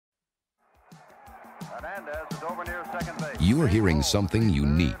You are hearing something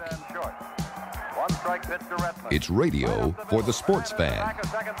unique. It's radio for the sports fan.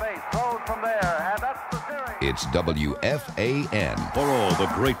 It's WFAN. For all the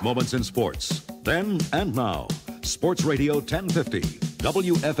great moments in sports, then and now. Sports Radio 1050,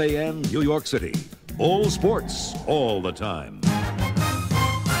 WFAN, New York City. All sports, all the time.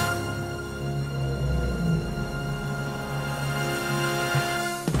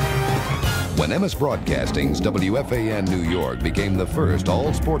 When MS Broadcasting's WFAN New York became the first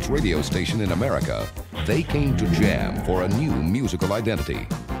all-sports radio station in America, they came to jam for a new musical identity.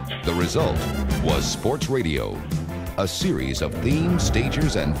 The result was Sports Radio, a series of themes,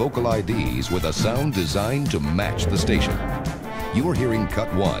 stagers, and vocal IDs with a sound designed to match the station. You are hearing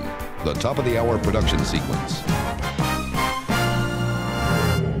Cut 1, the top-of-the-hour production sequence.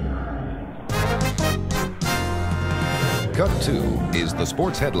 Cut 2 is the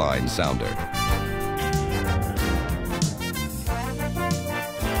sports headline sounder.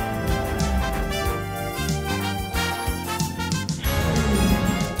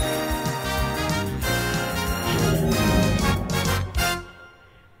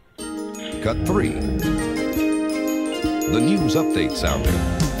 Cut 3, the news update sounder.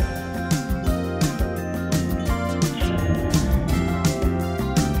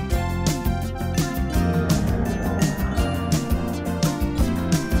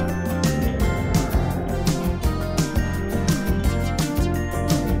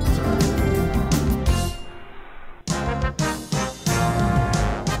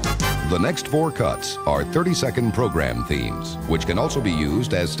 The next 4 cuts are 30-second program themes, which can also be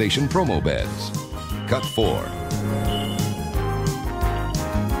used as station promo beds. Cut 4.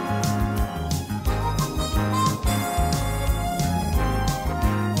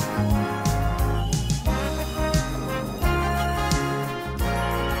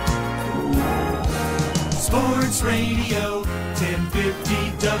 Sports Radio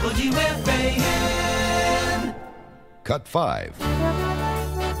 1050 WFAN. Cut 5.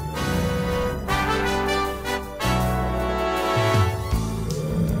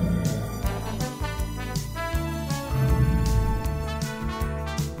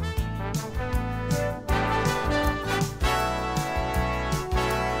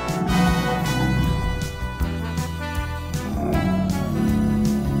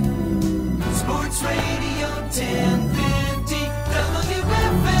 Sports Radio 1050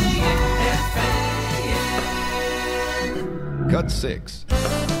 WFAN. Cut 6.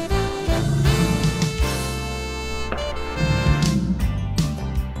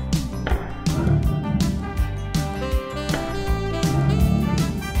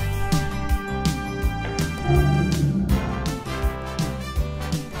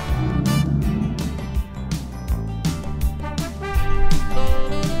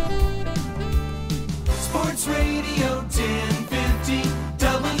 Sports Radio 1050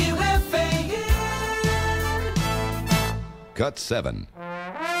 WFAN. Cut 7.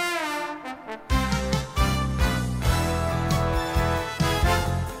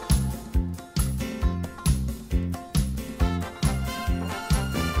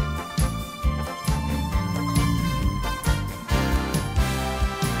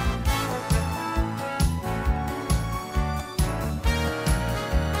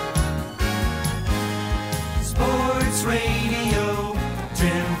 Sports Radio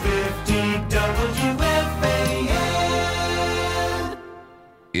 1050 WFAN.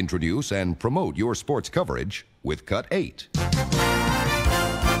 Introduce and promote your sports coverage with Cut 8.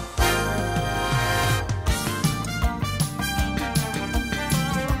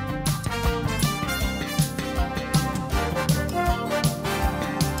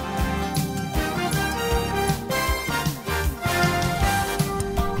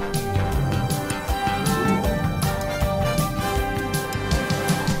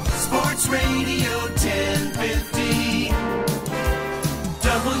 Sports Radio 1050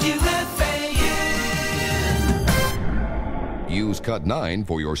 WFAN. Use Cut 9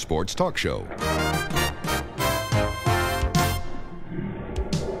 for your sports talk show.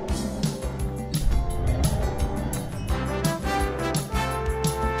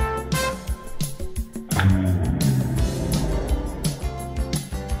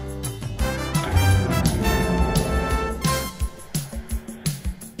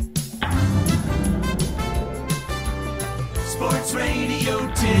 Sports Radio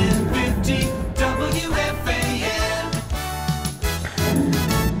 1050 WFAN.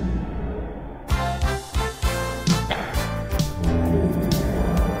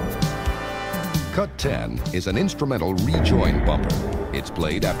 Cut 10 is an instrumental rejoin bumper. It's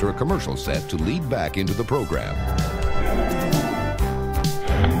played after a commercial set to lead back into the program.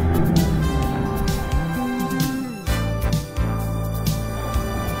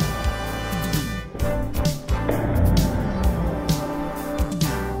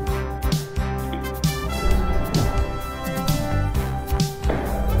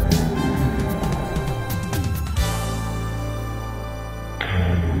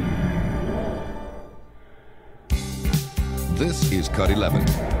 This is Cut 11.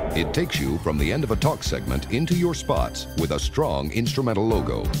 It takes you from the end of a talk segment into your spots with a strong instrumental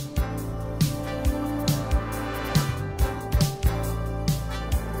logo.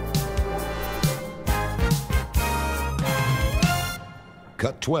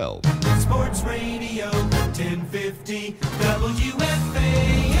 Cut 12. Sports Radio 1050 WFAN.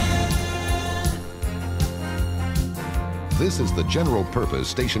 This is the general purpose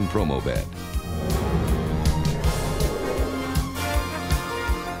station promo bed.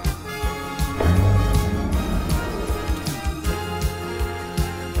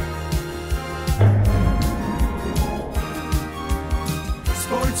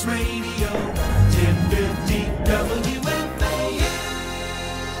 Sports Radio 1050 WFAN.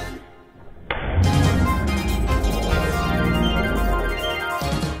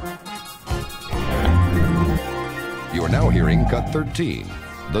 You're now hearing Cut 13,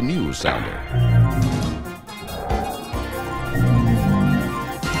 the news sounder.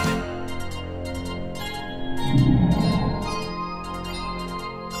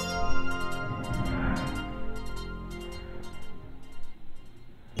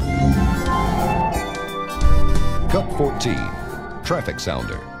 Cut 14, traffic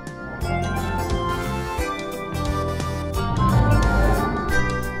sounder.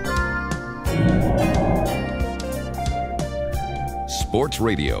 Sports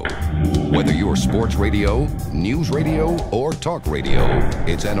radio. Whether you're sports radio, news radio, or talk radio,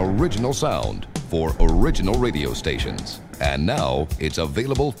 it's an original sound for original radio stations. And now it's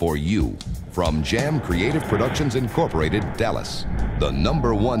available for you from Jam Creative Productions Incorporated, Dallas, the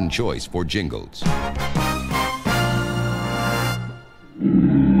 #1 choice for jingles.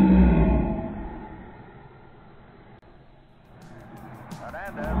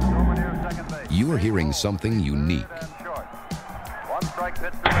 You are hearing something unique.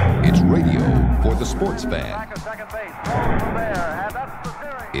 It's radio for the sports fan.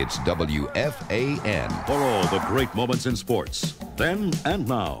 It's WFAN. For all the great moments in sports, then and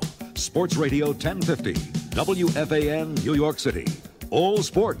now, Sports Radio 1050, WFAN, New York City. All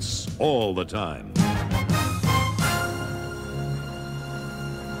sports, all the time.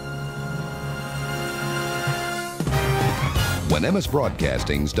 When MS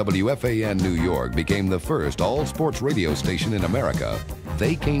Broadcasting's WFAN New York became the first all-sports radio station in America,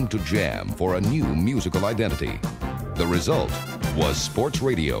 they came to Jam for a new musical identity. The result was Sports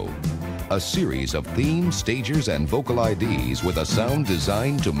Radio, a series of themes, stagers, and vocal IDs with a sound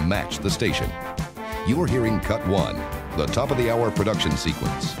designed to match the station. You're hearing Cut 1, the top-of-the-hour production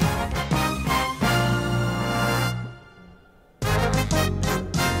sequence.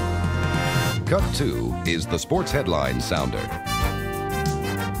 Cut 2 is the sports headline sounder.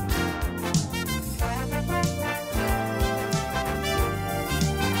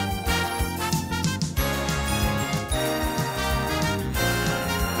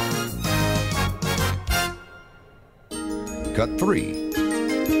 Cut 3,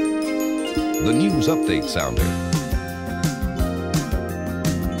 the news update sounder.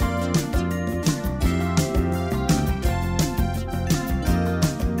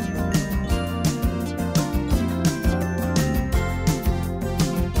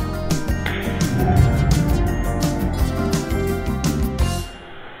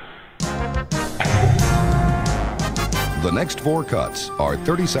 The next 4 cuts are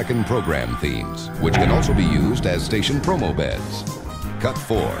 30-second program themes, which can also be used as station promo beds. Cut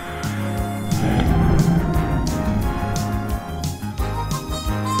 4.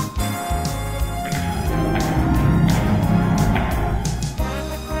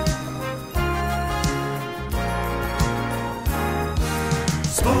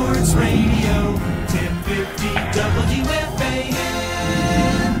 Sports Radio 1050 WFAN.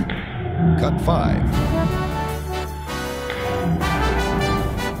 Cut 5.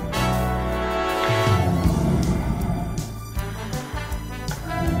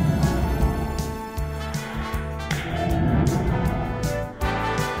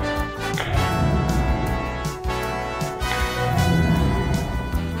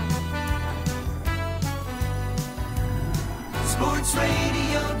 Sports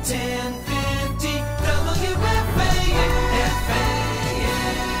Radio 1050 WFAN.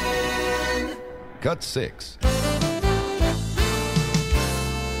 Cut 6.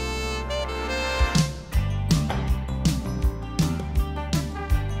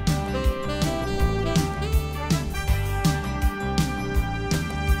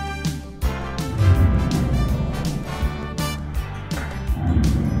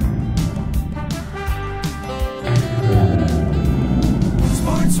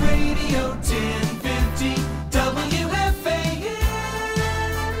 Sports Radio 1050 WFAN.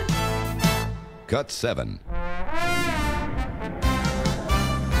 Cut 7.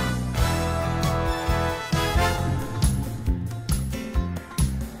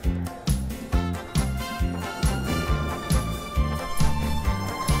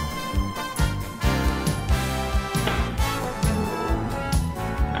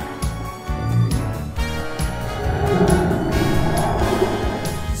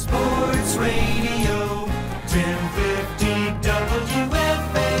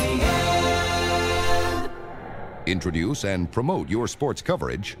 Introduce and promote your sports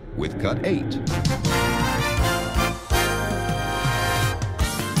coverage with Cut 8.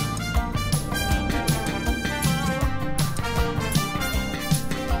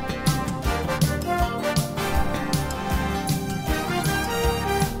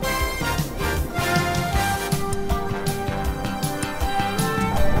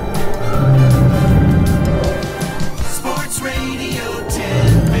 Sports Radio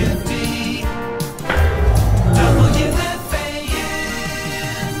 1050. WFAN.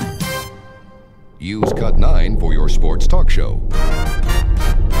 Use Cut 9 for your sports talk show.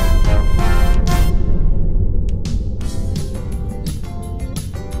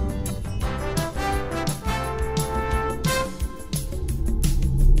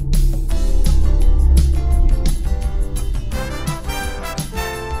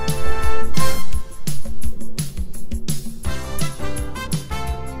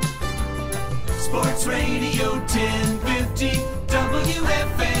 Sports Radio 1050.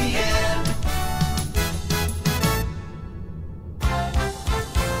 WFAN.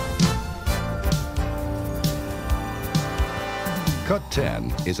 Cut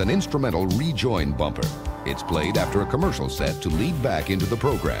 10 is an instrumental rejoin bumper. It's played after a commercial set to lead back into the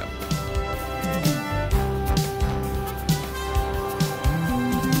program.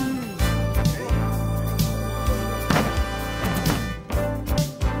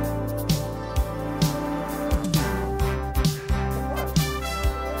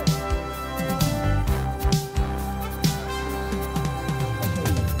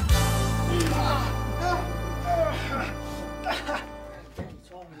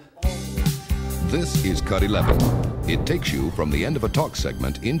 This is Cut 11. It takes you from the end of a talk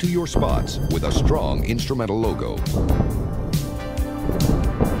segment into your spots with a strong instrumental logo.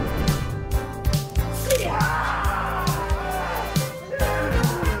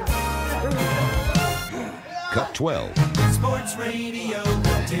 Cut 12. Sports Radio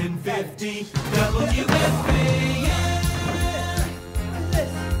 1050. WFAN.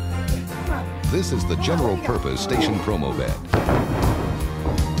 This is the general purpose station promo bed.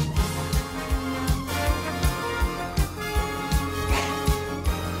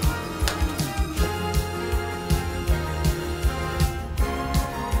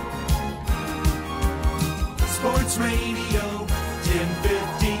 Sports Radio 1050.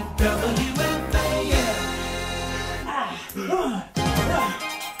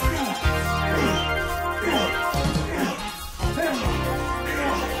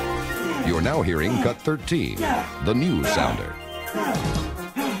 You're now hearing Cut 13, the news sounder.